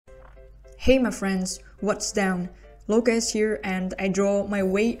Hey my friends, what's down? Lucas here and I draw my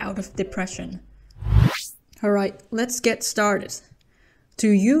way out of depression. Alright, let's get started. Do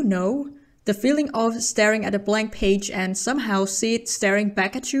you know the feeling of staring at a blank page and somehow see it staring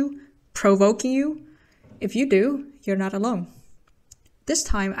back at you, provoking you? If you do, you're not alone. This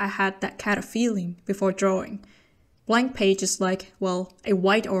time I had that kind of feeling before drawing. Blank page is like, well, a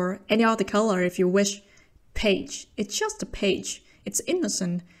white or any other color if you wish. Page. It's just a page. It's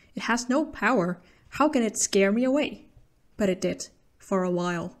innocent. It has no power. How can it scare me away? But it did, for a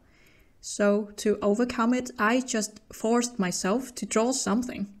while. So to overcome it, I just forced myself to draw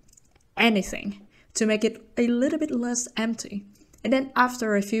something. Anything. To make it a little bit less empty. And then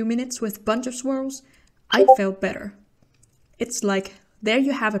after a few minutes with a bunch of swirls, I felt better. It's like, there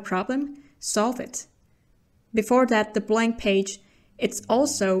you have a problem, solve it. Before that, the blank page, it's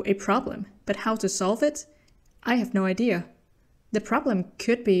also a problem. But how to solve it? I have no idea. The problem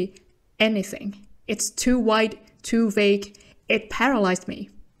could be anything. It's too wide, too vague. It paralyzed me.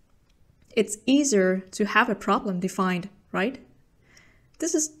 It's easier to have a problem defined, right?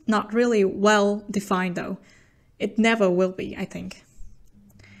 This is not really well defined though. It never will be, I think.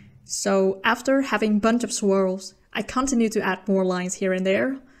 So after having a bunch of swirls, I continue to add more lines here and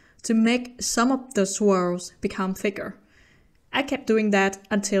there to make some of the swirls become thicker. I kept doing that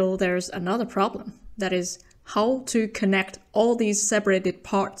until there's another problem. That is, how to connect all these separated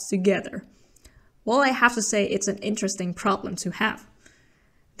parts together. Well, I have to say it's an interesting problem to have.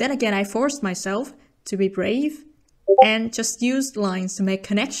 Then again, I forced myself to be brave and just used lines to make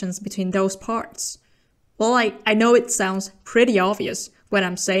connections between those parts. Well, I know it sounds pretty obvious when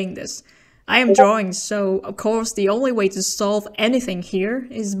I'm saying this. I am drawing, so of course the only way to solve anything here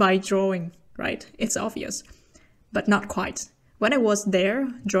is by drawing, right? It's obvious, but not quite. When I was there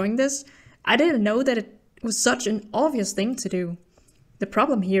drawing this, I didn't know that it was such an obvious thing to do. The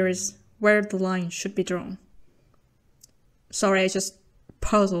problem here is where the line should be drawn. Sorry, I just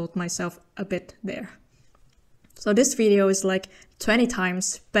puzzled myself a bit there. So this video is like 20 times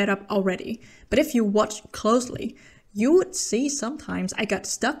sped up already, but if you watch closely, you would see sometimes I got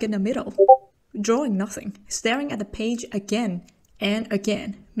stuck in the middle, drawing nothing, staring at the page again and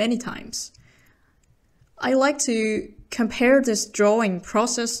again, many times. I like to compare this drawing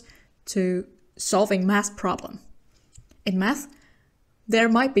process to solving math problem. In math, there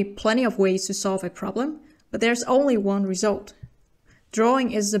might be plenty of ways to solve a problem, but there's only one result.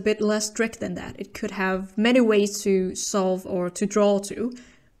 Drawing is a bit less strict than that. It could have many ways to solve or to draw to,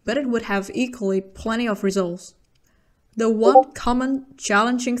 but it would have equally plenty of results. The one common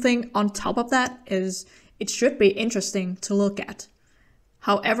challenging thing on top of that is it should be interesting to look at.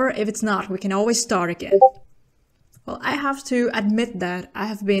 However, if it's not, we can always start again. Well, I have to admit that I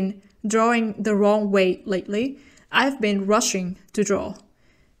have been drawing the wrong way lately. I've been rushing to draw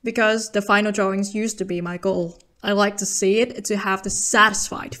because the final drawings used to be my goal. I like to see it, to have the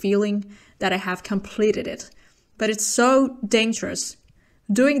satisfied feeling that I have completed it. But it's so dangerous.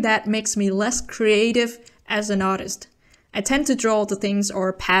 Doing that makes me less creative as an artist. I tend to draw the things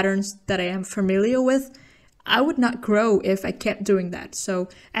or patterns that I am familiar with. I would not grow if I kept doing that. So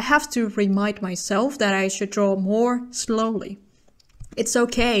I have to remind myself that I should draw more slowly. It's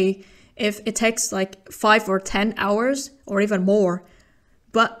okay if it takes like 5 or 10 hours or even more.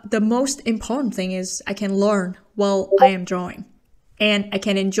 But the most important thing is I can learn while I am drawing. And I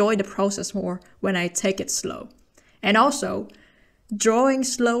can enjoy the process more when I take it slow. And also, drawing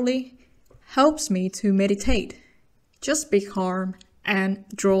slowly helps me to meditate. Just be calm and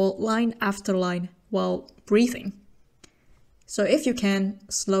draw line after line while breathing. So if you can,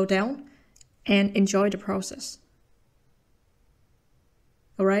 slow down and enjoy the process.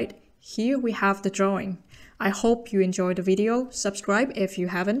 Alright, here we have the drawing. I hope you enjoyed the video. Subscribe if you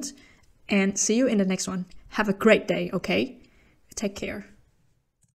haven't. And see you in the next one. Have a great day, okay? Take care.